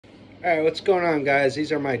Alright, what's going on, guys?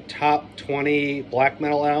 These are my top 20 black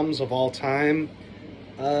metal albums of all time.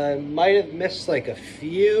 Might have missed like a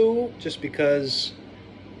few just because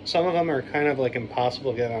some of them are kind of like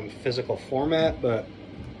impossible to get on physical format, but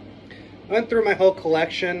I went through my whole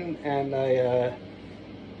collection and I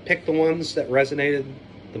picked the ones that resonated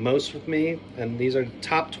the most with me, and these are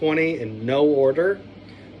top 20 in no order.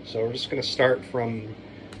 So we're just going to start from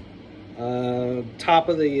top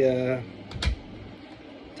of the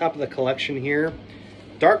collection here.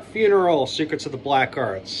 Dark Funeral, Secrets of the Black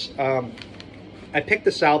Arts. I picked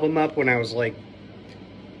this album up when I was like,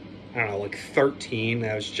 I don't know, like 13.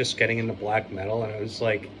 I was just getting into black metal, and I was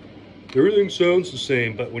like, everything sounds the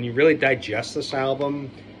same, but when you really digest this album,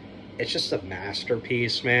 it's just a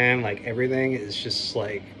masterpiece, man. Like, everything is just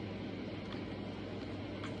like,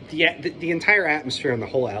 the entire atmosphere on the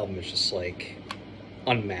whole album is just like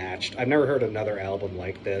unmatched. I've never heard another album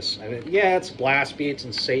like this. I mean, yeah, it's blast beats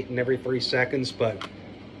and Satan every 3 seconds, but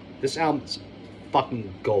this album's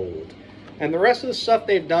fucking gold. And the rest of the stuff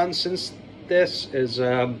they've done since this is,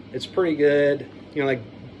 it's pretty good. You know, like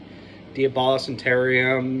Diavolos and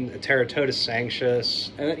Terratotus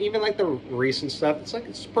Sanctus, and even like the recent stuff,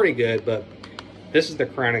 it's pretty good, but this is the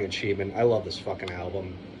crowning achievement. I love this fucking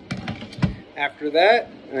album. After that,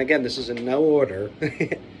 and again, this is in no order,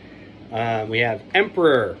 we have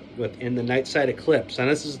Emperor within the Nightside Eclipse, and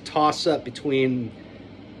this is a toss-up between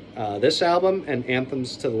this album and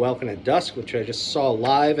Anthems to the Welkin at Dusk, which I just saw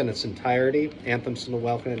live in its entirety. Anthems to the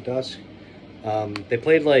Welkin at Dusk. They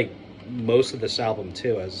played like most of this album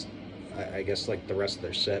too, as I guess like the rest of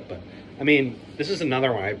their set, but I mean, this is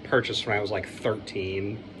another one I purchased when I was like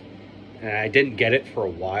 13, and I didn't get it for a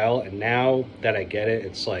while, and now that I get it,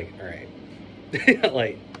 it's like, all right.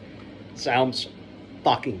 Like, this album's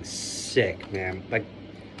fucking sick, man. Like,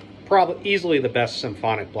 probably easily the best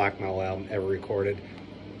symphonic black metal album ever recorded.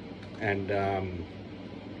 And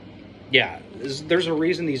yeah, there's a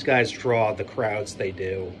reason these guys draw the crowds they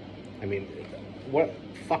do. I mean, what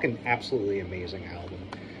fucking absolutely amazing album.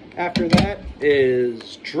 After that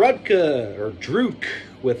is Drudkh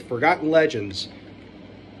with Forgotten Legends.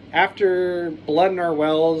 After Blood in Our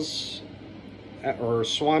Wells, or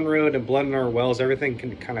Swan Road and Blood in Our Wells, everything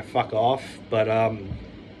can kind of fuck off, but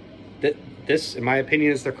this, in my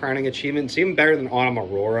opinion, is the crowning achievement. It's even better than Autumn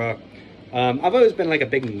Aurora. I've always been like a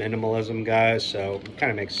big minimalism guy, so it kind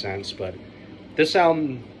of makes sense, but this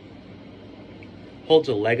album holds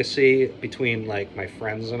a legacy between like my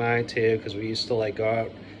friends and I too, because we used to like go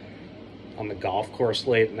out on the golf course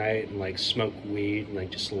late at night and like smoke weed and like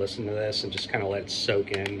just listen to this and just kind of let it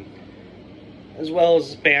soak in. As well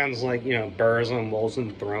as bands like, you know, Burzum, Wolves in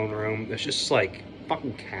the Throne Room. It's just like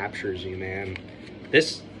fucking captures you, man.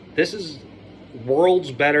 This is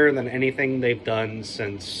worlds better than anything they've done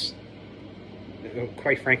since,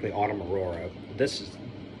 quite frankly, Autumn Aurora. This is,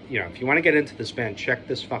 you know, if you want to get into this band, check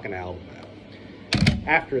this fucking album out.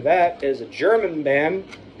 After that is a German band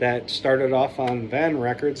that started off on Van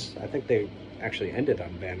Records. I think they actually ended on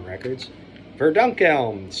Van Records.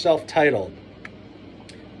 Verdunkeln, self-titled.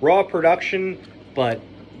 Raw production, but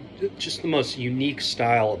just the most unique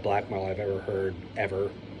style of black metal I've ever heard, ever.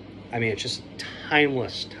 I mean, it's just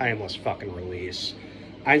timeless fucking release.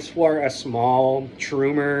 Einswar S. Small,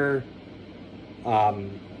 Trumer, I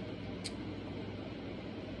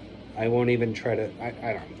won't even try to, I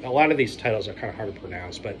don't know. A lot of these titles are kind of hard to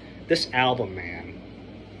pronounce, but this album, man.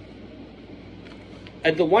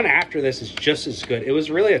 And the one after this is just as good. It was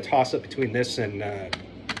really a toss-up between this and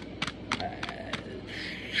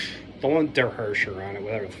the one with Der Herscher on it,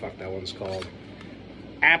 whatever the fuck that one's called.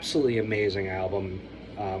 Absolutely amazing album.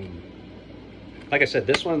 Like I said,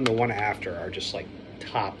 this one and the one after are just like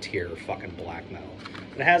top tier fucking black metal.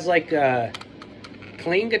 It has like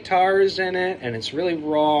clean guitars in it, and it's really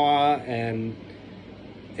raw, and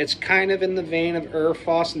it's kind of in the vein of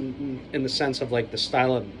Urfoss in the sense of like the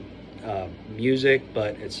style of music,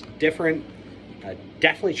 but it's different.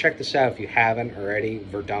 Definitely check this out if you haven't already.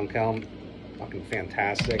 Verdunkeln, fucking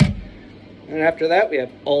fantastic. And after that, we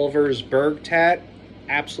have Ulver Bergtatt.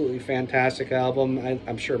 Absolutely fantastic album.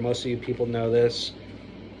 I'm sure most of you people know this.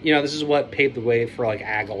 You know, this is what paved the way for like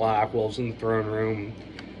Agalloch, Wolves in the Throne Room,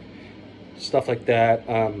 stuff like that.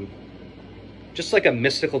 Just like a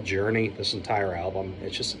mystical journey, this entire album.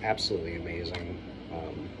 It's just absolutely amazing.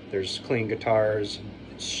 There's clean guitars,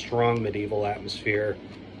 strong medieval atmosphere.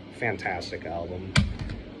 Fantastic album.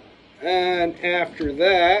 And after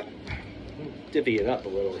that, divvy it up a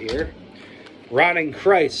little here. Rotting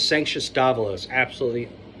Christ, Sanctus Diavolos.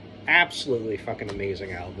 Absolutely fucking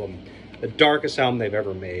amazing album. The darkest album they've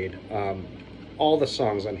ever made. All the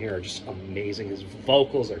songs on here are just amazing. His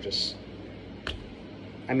vocals are just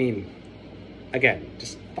I mean, again,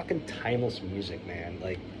 just fucking timeless music, man.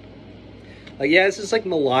 Like yeah, this is like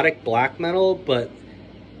melodic black metal, but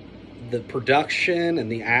the production and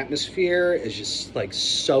the atmosphere is just like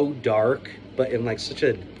so dark, but in like such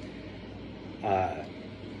a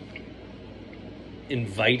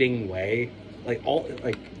inviting way. Like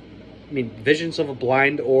I mean, Visions of a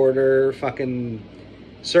Blind Order, fucking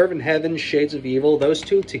Serve in Heaven, Shades of Evil, those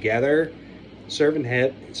two together, Serve in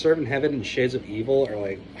Heaven and Shades of Evil are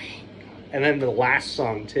like, oh God. And then the last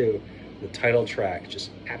song too, the title track,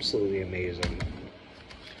 just absolutely amazing.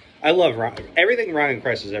 I love everything Ryan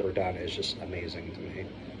Christ has ever done is just amazing to me,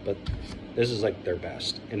 but this is like their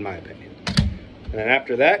best, in my opinion. And then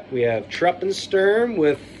after that, we have Truppensturm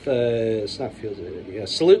with, it's not Field,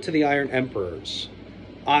 Salute to the Iron Emperors.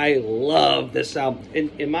 I love this album.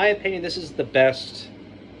 In my opinion, this is the best,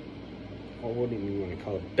 or what do you want to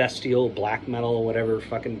call it? Bestial black metal, whatever,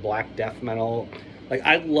 fucking black death metal. Like,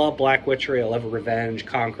 I love Black Witchery, I love Revenge,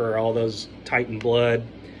 Conqueror, all those Titan Blood.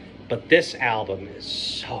 But this album is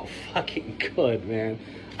so fucking good, man.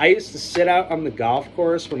 I used to sit out on the golf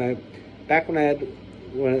course when I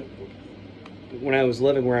was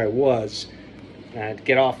living where I was, and I'd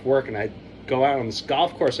get off work and I'd go out on this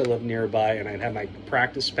golf course I lived nearby, and I'd have my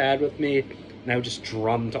practice pad with me, and I would just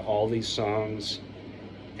drum to all these songs.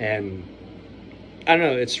 And I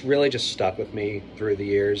don't know, it's really just stuck with me through the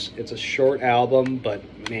years. It's a short album, but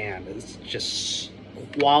man, it's just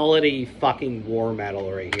quality fucking war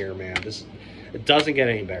metal right here, man. It doesn't get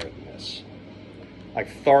any better than this. Like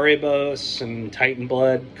Thoribos and Titan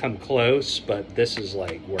Blood come close, but this is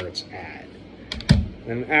like where it's at.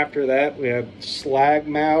 And after that, we have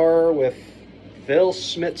Slagmaur with Thill,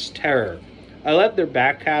 Smitts, Terror. I love their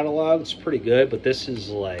back catalog. It's pretty good, but this is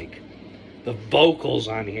like, the vocals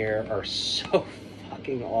on here are so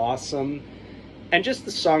fucking awesome. And just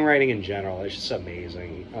the songwriting in general is just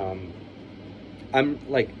amazing. I'm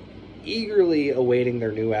like eagerly awaiting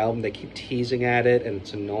their new album. They keep teasing at it, and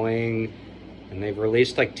it's annoying. And they've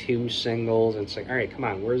released like 2 singles, and it's like, all right, come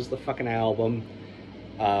on, where's the fucking album?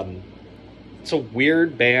 It's a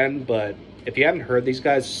weird band, but if you haven't heard these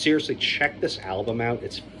guys, seriously, check this album out.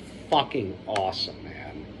 It's fucking awesome,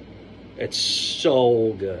 man. It's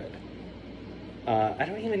so good. I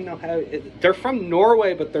don't even know how... they're from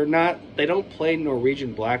Norway, but they don't play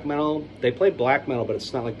Norwegian black metal. They play black metal, but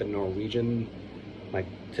it's not like the Norwegian, like,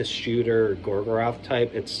 Shooter or Gorgoroth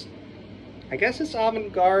type. I guess it's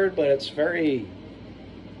avant-garde, but it's very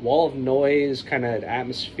wall of noise, kind of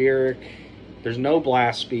atmospheric. There's no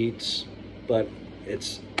blast beats, but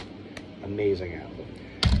it's amazing album.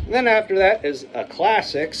 And then after that is a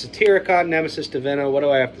classic, Satyricon, Nemesis, Divina. What do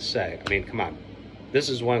I have to say? I mean, come on. This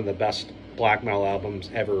is one of the best black metal albums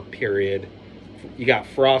ever, period. You got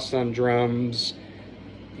Frost on drums.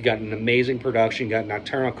 You got an amazing production. You got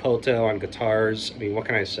Nocturnal Koto on guitars. I mean, what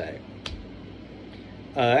can I say?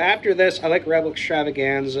 After this, I like Rebel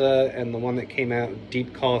Extravaganza and the one that came out,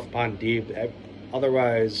 Deep Calleth Upon Deep.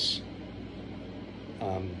 Otherwise,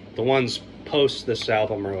 the ones post this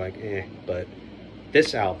album are like, but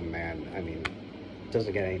this album, man, I mean, it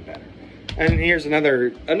doesn't get any better. And here's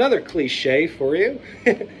another cliche for you.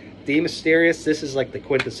 The Mysteriis, this is like the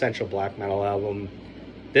quintessential black metal album.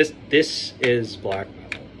 This is black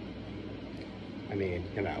metal. I mean,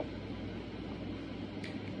 you know.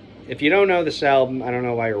 If you don't know this album, I don't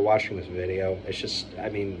know why you're watching this video. It's just, I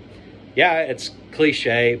mean, yeah, it's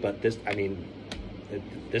cliche, but this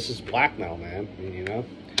is black metal, man, you know.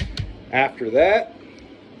 After that,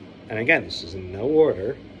 and again, this is in no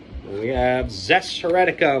order, we have Xes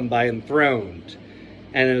Haereticum by Enthroned.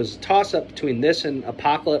 And it was a toss-up between this and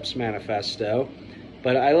Apocalypse Manifesto.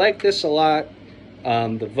 But I like this a lot.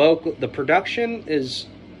 The production is...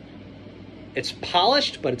 it's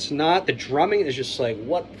polished, but it's not. The drumming is just like,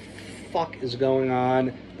 what the fuck is going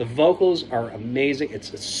on? The vocals are amazing.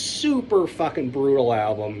 It's a super fucking brutal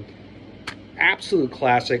album. Absolute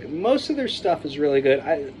classic. Most of their stuff is really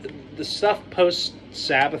good. The stuff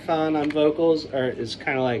post-Sabathon on vocals is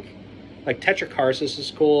kind of like Tetrakarsis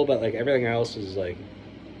is cool, but like everything else is like...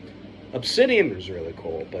 Obsidian is really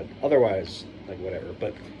cool, but otherwise, like, whatever.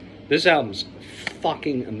 But this album's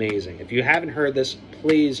fucking amazing. If you haven't heard this,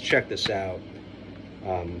 please check this out.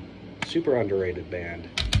 Super underrated band.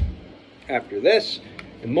 After this,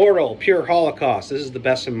 Immortal, Pure Holocaust. This is the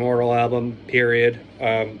best Immortal album, period.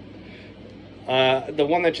 The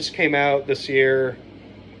one that just came out this year,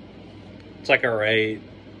 it's like alright.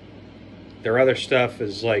 Their other stuff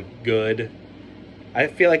is like good. I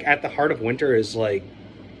feel like At the Heart of Winter is like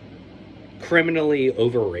criminally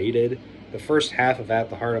overrated. The first half of At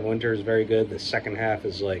the Heart of Winter is very good. The second half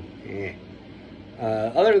is like,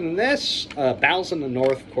 Other than this, Battles in the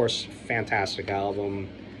North, of course, fantastic album.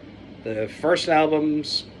 The first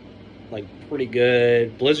album's like pretty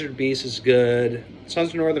good. Blizzard Beast is good. Sons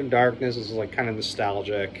of Northern Darkness is like kind of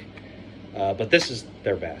nostalgic. But this is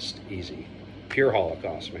their best, easy. Pure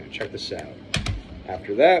Holocaust, man. Check this out.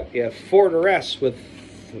 After that, we have Forteresse with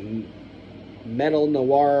Metal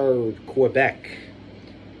Noir Quebec.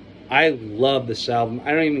 I love this album.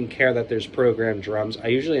 I don't even care that there's programmed drums. I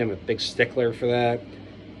usually am a big stickler for that.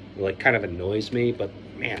 It like kind of annoys me, but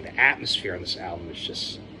man, the atmosphere on this album is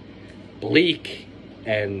just bleak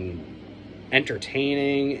and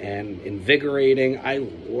entertaining and invigorating. I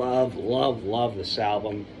love, love, love this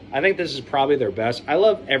album. I think this is probably their best. I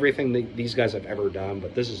love everything that these guys have ever done,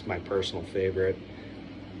 but this is my personal favorite.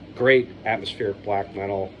 Great atmospheric black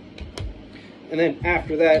metal. And then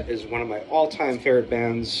after that is one of my all-time favorite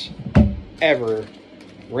bands ever.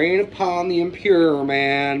 Rain Upon the Impure,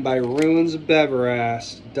 man, by Ruins of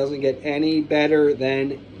Beverast. Doesn't get any better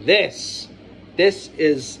than this. This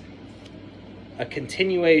is a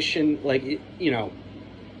continuation, like, you know,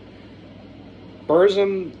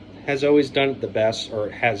 Burzum has always done it the best, or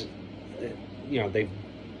has, you know,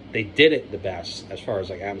 they did it the best as far as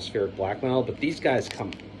like atmospheric black metal, but these guys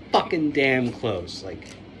come fucking damn close, like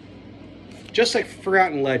just like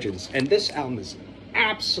Forgotten Legends. And this album is an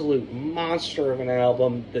absolute monster of an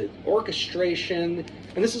album. The orchestration,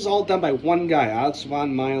 and this is all done by one guy, Alex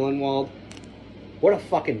von Meilenwald. What a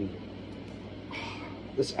fucking,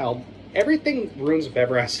 this album, everything Ruins of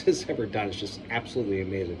Beverast has ever done is just absolutely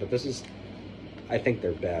amazing, but this is, I think,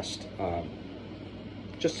 their best.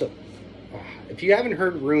 If you haven't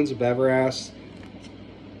heard Ruins of Beverast,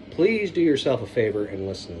 please do yourself a favor and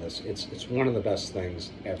listen to this. It's one of the best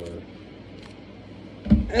things ever.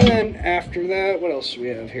 And then after that, what else do we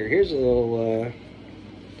have here? Here's a little,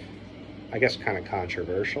 I guess, kind of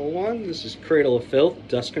controversial one. This is Cradle of Filth,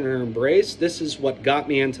 Dusk in Her Embrace. This is what got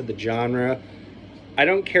me into the genre. I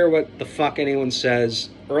don't care what the fuck anyone says.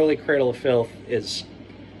 Early Cradle of Filth is,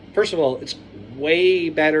 first of all, it's way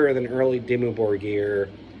better than early Dimmu Borgir,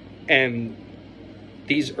 and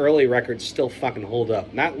these early records still fucking hold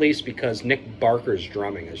up. Not least because Nick Barker's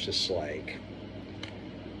drumming is just like,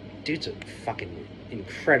 dude's a fucking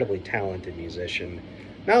incredibly talented musician.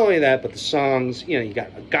 Not only that, but the songs, you know, you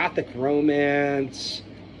got a Gothic Romance,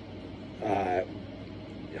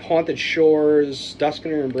 Haunted Shores, Dusk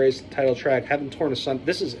in Her Embrace, the title track, Heaven Torn Asunder.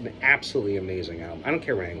 This is an absolutely amazing album. I don't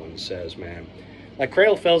care what anyone says, man. Like,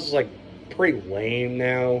 Cradle of Filth is like pretty lame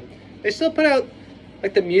now. They still put out,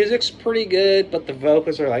 like, the music's pretty good, but the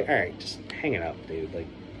vocals are like, alright, just hang it up, dude. Like,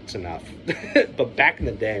 it's enough. But back in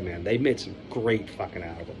the day, man, they made some great fucking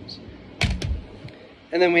albums.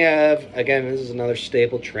 And then we have, again, this is another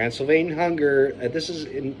staple, Transylvanian Hunger. This is,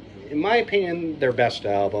 in my opinion, their best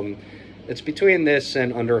album. It's between this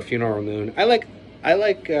and Under a Funeral Moon. I like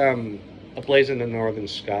A Blaze in the Northern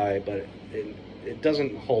Sky, but it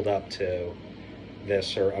doesn't hold up to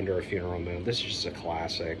this or Under a Funeral Moon. This is just a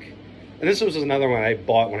classic. And this was another one I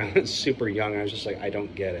bought when I was super young. I was just like, I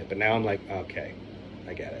don't get it. But now I'm like, okay,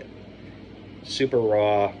 I get it. Super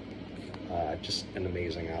raw. Just an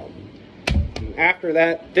amazing album. And after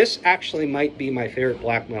that, this actually might be my favorite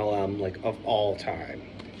black metal album, like, of all time.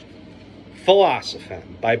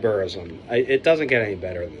 Filosofem by Burzum. It doesn't get any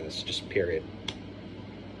better than this, just period.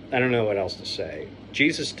 I don't know what else to say.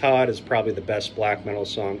 Jesus Todd is probably the best black metal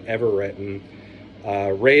song ever written.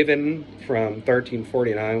 Raven from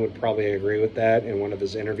 1349 would probably agree with that. In one of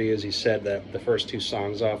his interviews, he said that the first two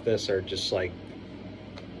songs off this are just like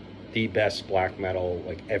the best black metal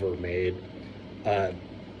like ever made.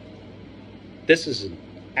 This is an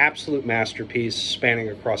absolute masterpiece spanning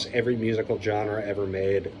across every musical genre ever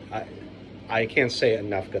made. I can't say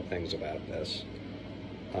enough good things about this.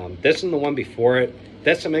 This and the one before it,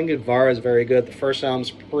 Desamengadvara is very good. The first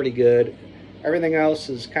album's pretty good. Everything else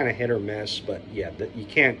is kind of hit or miss, but yeah, you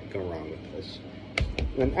can't go wrong with this.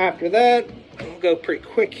 Then after that, we'll go pretty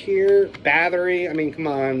quick here. Bathory, I mean, come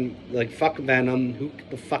on, like, fuck Venom. Who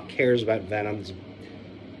the fuck cares about Venom? It's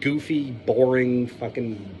goofy, boring,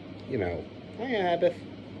 fucking, you know. Hi, Abbott.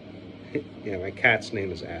 Yeah, my cat's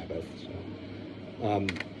name is Abbott. So.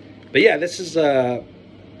 But yeah, this is the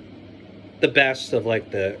best of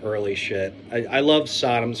like the early shit. I love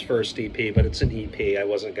Sodom's first EP, but it's an EP. I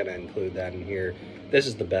wasn't going to include that in here. This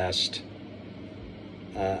is the best.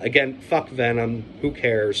 Again, fuck Venom. Who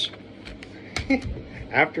cares?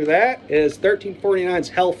 After that is 1349's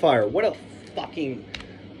Hellfire. What a fucking...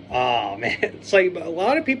 Oh, man. It's like a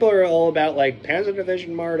lot of people are all about like Panzer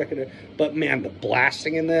Division Marduk, but man, the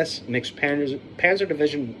blasting in this makes Panzer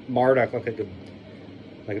Division Marduk look like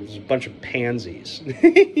there's a bunch of pansies.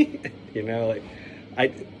 You know, like,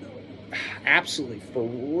 Absolutely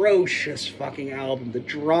ferocious fucking album. The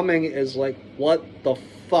drumming is like, what the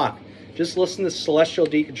fuck? Just listen to Celestial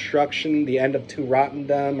Deconstruction, the end of To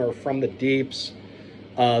Rottendam, or From the Deeps.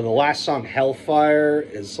 The last song, Hellfire,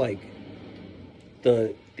 is like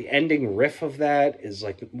the ending riff of that is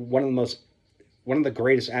like one of the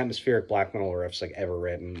greatest atmospheric black metal riffs like ever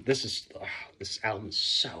written. This album is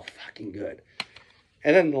so fucking good.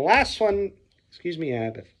 And then the last one, excuse me,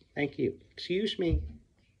 Ab, thank you. Excuse me.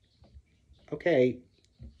 Okay.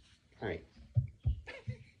 Hi.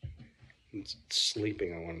 I'm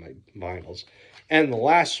sleeping on one of my vinyls. And the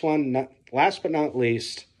last one, last but not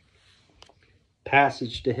least,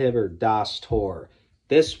 Passage to Hiver, Das Tor.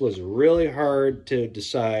 This was really hard to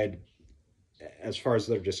decide as far as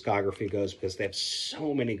their discography goes because they have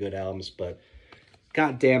so many good albums, but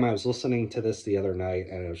goddamn, I was listening to this the other night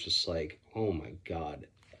and it was just like, oh my god.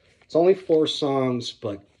 It's only 4 songs,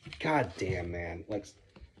 but goddamn, man. Like,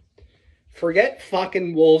 forget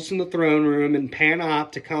fucking Wolves in the Throne Room and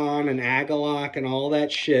Panopticon and Agalok and all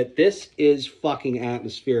that shit. This is fucking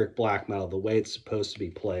atmospheric black metal the way it's supposed to be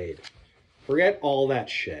played. Forget all that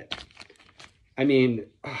shit. I mean,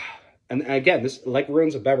 and again, this, like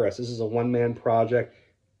Ruins of Beverast, this is a one-man project.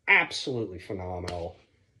 Absolutely phenomenal.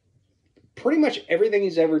 Pretty much everything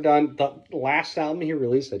he's ever done. The last album he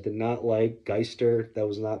released, I did not like. Geister, that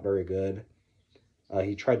was not very good.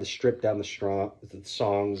 He tried to strip down the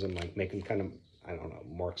songs and like make them kind of, I don't know,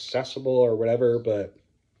 more accessible or whatever. But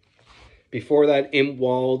before that,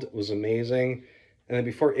 Imwald was amazing. And then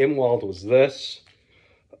before Imwald was this.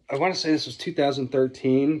 I want to say this was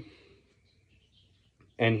 2013.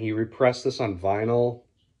 And he repressed this on vinyl.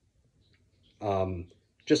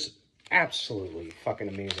 Just absolutely fucking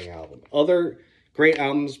amazing album. Other great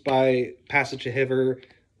albums by Passage to Hiver: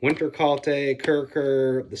 Winterkalte,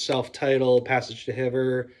 Kirker, the self-titled Passage to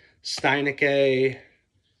Hiver, Steinecke.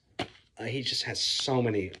 He just has so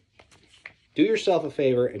many. Do yourself a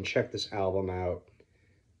favor and check this album out.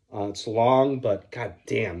 It's long, but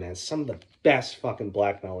goddamn, man, some of the best fucking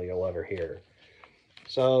black metal you'll ever hear.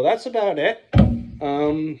 So that's about it.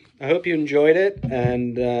 I hope you enjoyed it,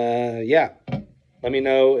 and yeah, let me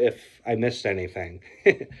know if I missed anything.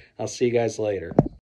 I'll see you guys later.